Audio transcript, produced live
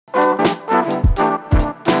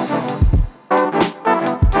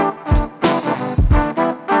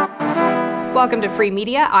Welcome to Free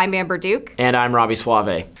Media. I'm Amber Duke. And I'm Robby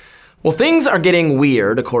Soave. Well, things are getting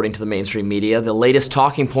weird, according to the mainstream media. The latest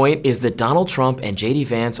talking point is that Donald Trump and JD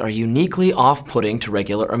Vance are uniquely off-putting to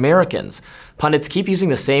regular Americans. Pundits keep using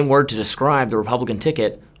the same word to describe the Republican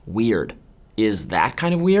ticket, weird. Is that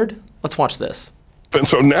kind of weird? Let's watch this. And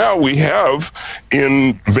so now we have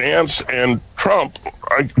in Vance and Trump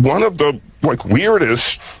one of the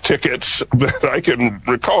weirdest tickets that I can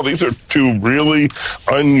recall. These are two really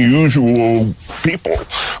unusual people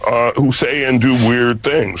who say and do weird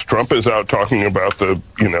things. Trump is out talking about the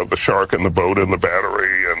shark and the boat and the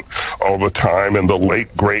battery and all the time, and the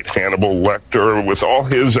late great Hannibal Lecter with all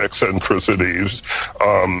his eccentricities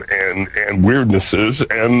and weirdnesses,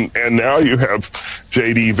 and now you have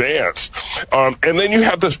JD Vance, and then you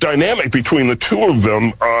have this dynamic between the two of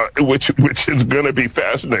them, which is going to be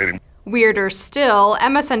fascinating. Weirder still,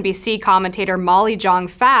 MSNBC commentator Molly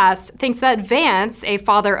Jong-Fast thinks that Vance, a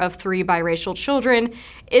father of 3 biracial children,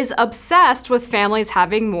 is obsessed with families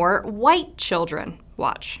having more white children.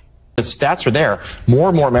 Watch. The stats are there. More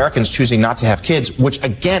and more Americans choosing not to have kids, which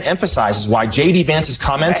again emphasizes why JD Vance's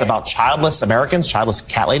comments about childless Americans, childless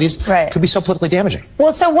cat ladies, could be so politically damaging.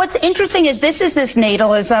 Well, so what's interesting is this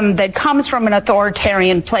natalism that comes from an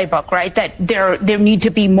authoritarian playbook, right? That there need to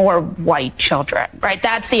be more white children, right?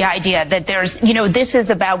 That's the idea that there's, this is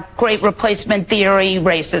about great replacement theory,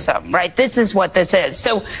 racism, right? This is what this is.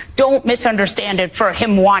 So don't misunderstand it for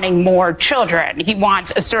him wanting more children. He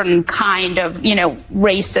wants a certain kind of,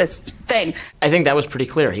 racist thing. I think that was pretty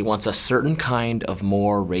clear. He wants a certain kind of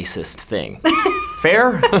more racist thing.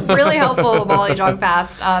 Fair? Really helpful, Molly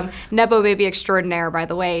Jong-Fast. Nepo baby extraordinaire, by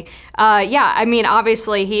the way. Yeah, I mean,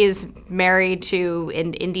 obviously he is married to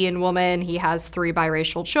an Indian woman. He has 3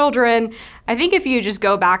 biracial children. I think if you just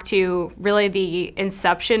go back to really the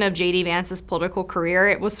inception of JD Vance's political career,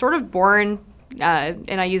 it was sort of born,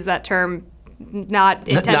 and I use that term not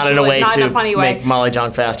intentionally, not in a way not to in a funny way. Make Molly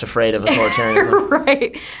Jong-Fast afraid of authoritarianism.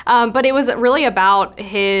 Right. But it was really about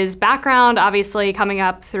his background, obviously coming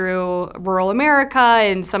up through rural America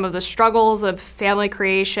and some of the struggles of family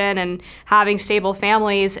creation and having stable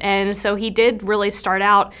families. And so he did really start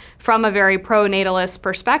out from a very pro-natalist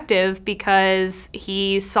perspective because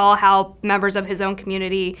he saw how members of his own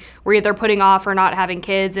community were either putting off or not having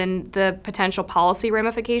kids and the potential policy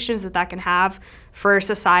ramifications that can have for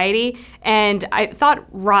society. And I thought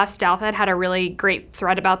Ross Douthat had a really great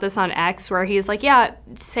thread about this on X where he's like, yeah,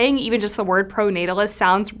 saying even just the word pro-natalist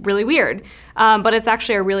sounds really weird, but it's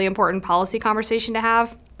actually a really important policy conversation to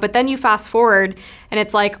have. But then you fast forward, and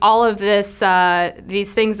it's like all of this,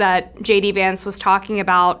 these things that JD Vance was talking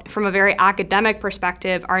about from a very academic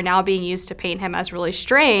perspective are now being used to paint him as really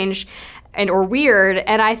strange or weird.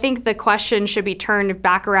 And I think the question should be turned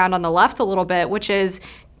back around on the left a little bit, which is,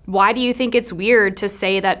 why do you think it's weird to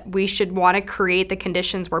say that we should want to create the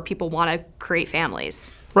conditions where people want to create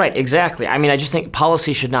families? Right, exactly. I mean, I just think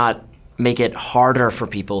policy should not make it harder for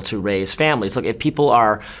people to raise families. Look, if people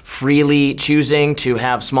are freely choosing to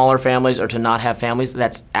have smaller families or to not have families,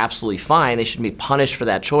 that's absolutely fine. They shouldn't be punished for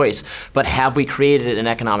that choice. But have we created an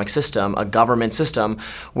economic system, a government system,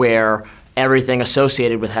 where everything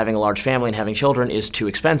associated with having a large family and having children is too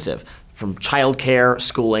expensive? From childcare,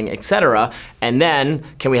 schooling, etc. And then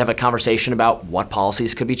can we have a conversation about what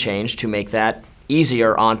policies could be changed to make that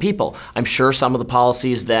easier on people? I'm sure some of the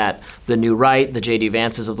policies that the new right, the JD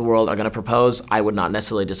Vances of the world are going to propose, I would not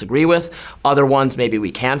necessarily disagree with. Other ones, maybe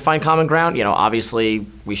we can find common ground. Obviously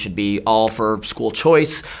we should be all for school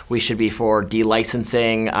choice. We should be for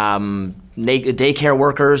delicensing daycare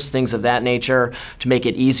workers, things of that nature, to make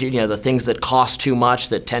it easier. The things that cost too much,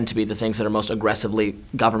 that tend to be the things that are most aggressively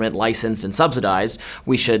government licensed and subsidized,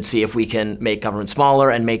 we should see if we can make government smaller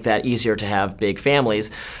and make that easier to have big families.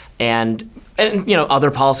 And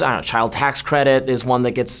other policies, I don't know, child tax credit is one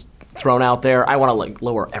that gets thrown out there. I want to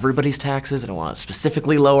lower everybody's taxes. I don't want to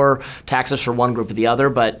specifically lower taxes for one group or the other,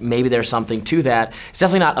 but maybe there's something to that. It's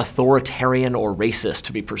definitely not authoritarian or racist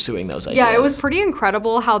to be pursuing those ideas. Yeah, it was pretty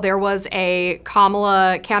incredible how there was a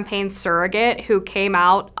Kamala campaign surrogate who came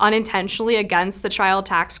out unintentionally against the child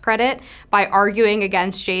tax credit by arguing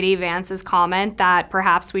against JD Vance's comment that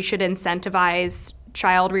perhaps we should incentivize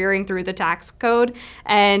child rearing through the tax code.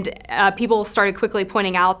 And people started quickly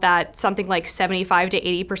pointing out that something like 75 to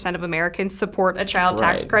 80% of Americans support a child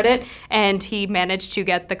tax credit. And he managed to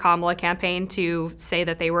get the Kamala campaign to say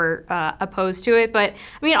that they were opposed to it. But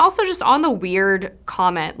I mean, also just on the weird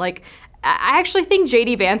comment, I actually think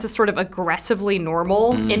JD Vance is sort of aggressively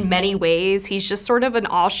normal in many ways. He's just sort of an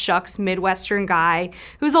all-shucks Midwestern guy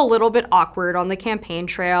who's a little bit awkward on the campaign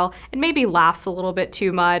trail and maybe laughs a little bit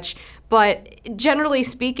too much, but generally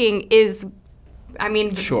speaking is I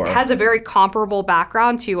mean, Sure. has a very comparable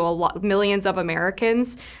background to millions of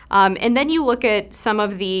Americans. And then you look at some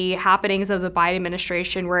of the happenings of the Biden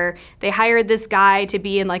administration where they hired this guy to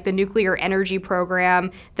be in like the nuclear energy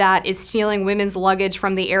program that is stealing women's luggage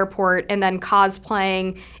from the airport and then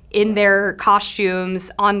cosplaying in their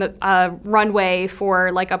costumes on the runway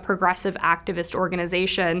for like a progressive activist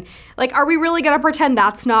organization. Like, are we really going to pretend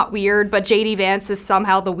that's not weird, but JD Vance is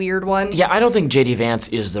somehow the weird one? Yeah, I don't think JD Vance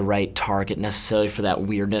is the right target necessarily for that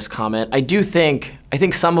weirdness comment. I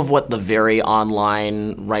think some of what the very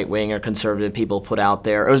online right-wing or conservative people put out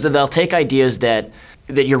there is that they'll take ideas that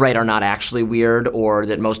you're right are not actually weird, or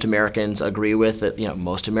that most Americans agree with, that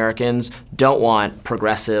most Americans don't want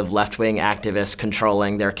progressive left-wing activists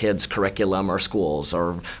controlling their kids' curriculum or schools,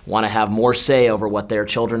 or want to have more say over what their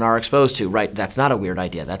children are exposed to. Right, that's not a weird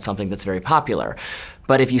idea. That's something that's very popular.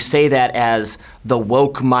 But if you say that as the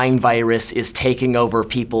woke mind virus is taking over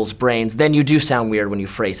people's brains, then you do sound weird when you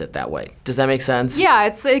phrase it that way. Does that make sense?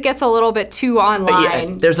 Yeah, it gets a little bit too online.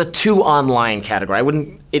 Yeah, there's a too online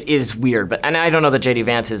category. It is weird, and I don't know that JD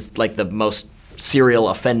Vance is like the most serial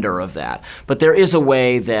offender of that. But there is a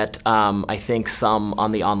way that I think some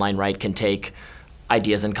on the online right can take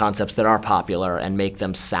ideas and concepts that are popular and make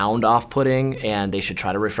them sound off-putting, and they should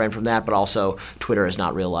try to refrain from that. But also, Twitter is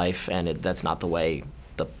not real life, and that's not the way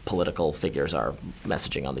the political figures are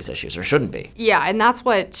messaging on these issues, or shouldn't be. Yeah, and that's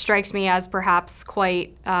what strikes me as perhaps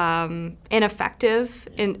quite ineffective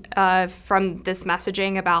from this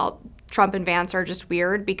messaging about Trump and Vance are just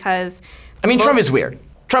weird, because Trump is weird.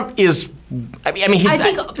 Trump is. I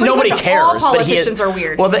think nobody cares. All politicians are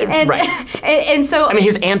weird. Well, right. And so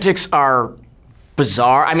his antics are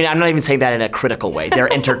bizarre. I'm not even saying that in a critical way.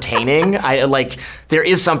 They're entertaining. There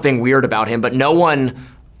is something weird about him, but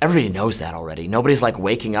everybody knows that already. Nobody's like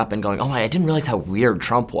waking up and going, "Oh, I didn't realize how weird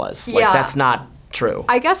Trump was." Yeah. That's not true.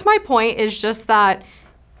 I guess my point is just that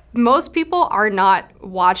most people are not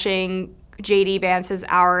watching JD Vance's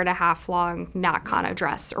hour-and-a-half long NatCon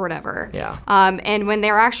address or whatever. Yeah. And when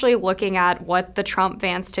they're actually looking at what the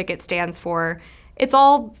Trump-Vance ticket stands for, it's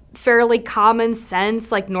all fairly common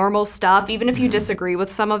sense, like normal stuff. Even if you disagree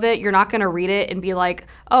with some of it, you're not going to read it and be like,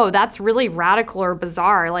 oh, that's really radical or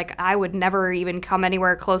bizarre. Like, I would never even come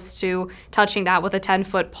anywhere close to touching that with a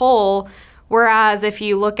 10-foot pole. Whereas if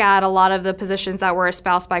you look at a lot of the positions that were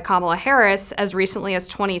espoused by Kamala Harris as recently as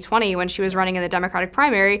 2020 when she was running in the Democratic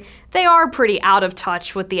primary, they are pretty out of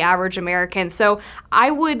touch with the average American. So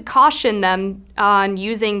I would caution them on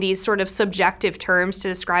using these sort of subjective terms to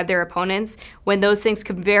describe their opponents when those things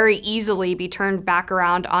could very easily be turned back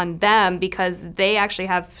around on them, because they actually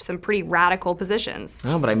have some pretty radical positions.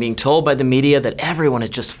 No, but I'm being told by the media that everyone is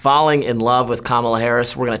just falling in love with Kamala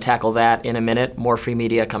Harris. We're going to tackle that in a minute. More free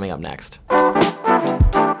media coming up next.